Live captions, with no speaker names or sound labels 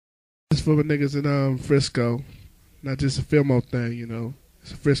It's for the niggas in Frisco. Not just a Filmo thing, you know.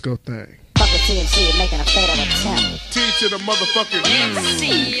 It's a Frisco thing. Fuck with TNC making a fatal attempt. T to the motherfucking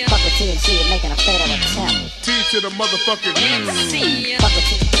C. Fuck with TNC making a fatal attempt. T to the motherfucking C. Fuck with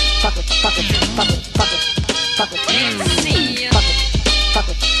TNC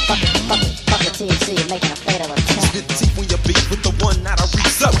making a fatal attempt. Spit teeth when you beef with the one not a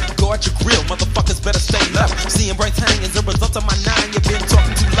reach up. Guard your grill, motherfuckers better stay low. Seeing bright tang is a result of my 9. You've been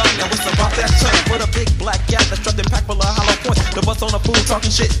talking too long, now what's about that turn? With a big black gap that's strapped and packed full of hollow points. The bus on the fool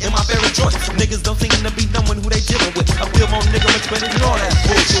talking shit in my very joint. Niggas don't seem to be knowing who they dealing with. I feel more nigga much better than all that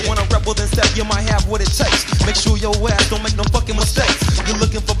bullshit. Wanna rebel then step, you might have what it takes. Make sure your ass don't make no fucking mistakes. You're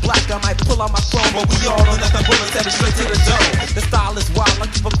looking for black, I might pull out my chrome, but we all on that bullets headed straight to the dome. The style is wild, like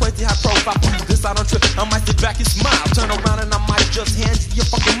you for crazy high profile. Prove this I don't trip, I might sit back and smile. Turn around and I might just hand you your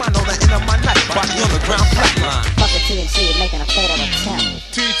fucking mind on the end of my knife. Body on the ground, flatline. Fuck with TNC making a fatal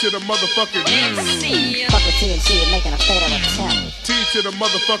attempt. T to the motherfucking C. Fuck with TNC making a fatal attempt. T to the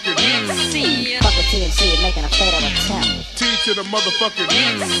motherfucking C. Fuck with TNC making a fatal attempt. T to the motherfucking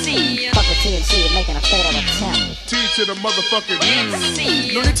C. Fuck with TNC making a fatal attempt. T to the motherfucking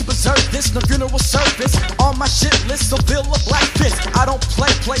C. No need to preserve this, no funeral service. On my shit list, so feel a black fist. I don't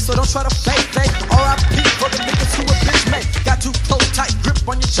play, so don't try to fake. R.I.P. for the niggas who a bitch made. Got too close, tight grip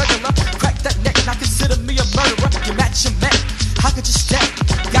on your jugular. Crack that neck, now consider me a murderer. You match your man, how could you step?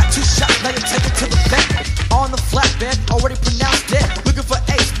 Got 2 shots, now you take it to the vet. On the flatbed, already pronounced dead. Looking for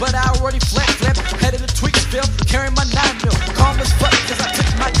ace, but I already flip. Headed to Tweaksville, carrying my 9 mil. Calm as fuck, cause I took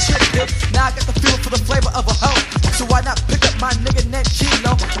my chip bill. Now I got the feel for the flavor of a hoe. So why not pick up my nigga named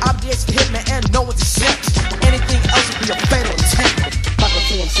Kilo? I'm the ex-hitman and no one's exempt. Anything else would be a fatal attempt. Fuck with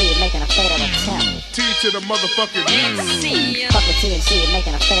TNC making a fatal attempt. T to the motherfucking C. Fuck with TNC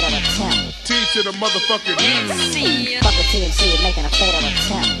making a fatal attempt. T to the motherfucking C. Fuck with TNC making a fatal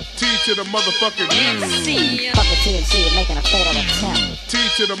attempt. T to the motherfucking C. Fuck with TNC making a fatal attempt. T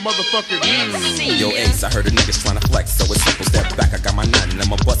to the motherfucking Yo, Ace, I heard the niggas tryna flex, so it's simple. Step back, I got my 9 and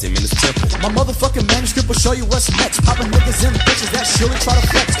I'ma bust him in his temple. My motherfucking manuscript will show you what's next. Popping niggas in bitches that surely try to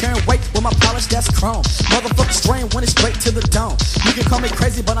flex. Carrying weight with my polish, that's chrome. Motherfucking strain when it's straight to the dome. You can call me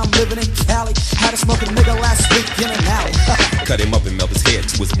crazy, but I'm living in Cali. Had a smoking nigga last week in an alley. Cut him up and melt his head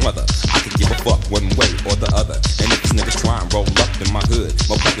to his mother. I could give a fuck one way or the other. And if these niggas try and roll up in my hood,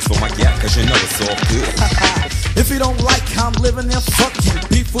 more practice for my gap, cause you know it's all good. If you don't like how I'm living, then fuck you.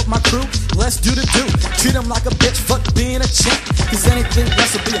 Beef with my crew, let's do the do. Treat them like a bitch, fuck being a champ. Cause anything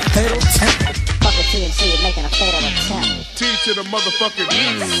else will be a fatal attempt. Fuck with TNC making a fatal attempt. T to the motherfucking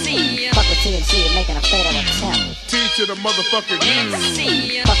C. Fuck with TNC making a fatal attempt. T to the motherfucking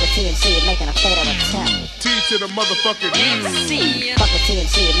C. Fuck with TNC making a fatal attempt. T to the motherfucking C. Fuck with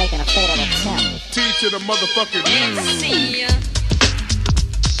TNC making a fatal attempt. T to the motherfucking C.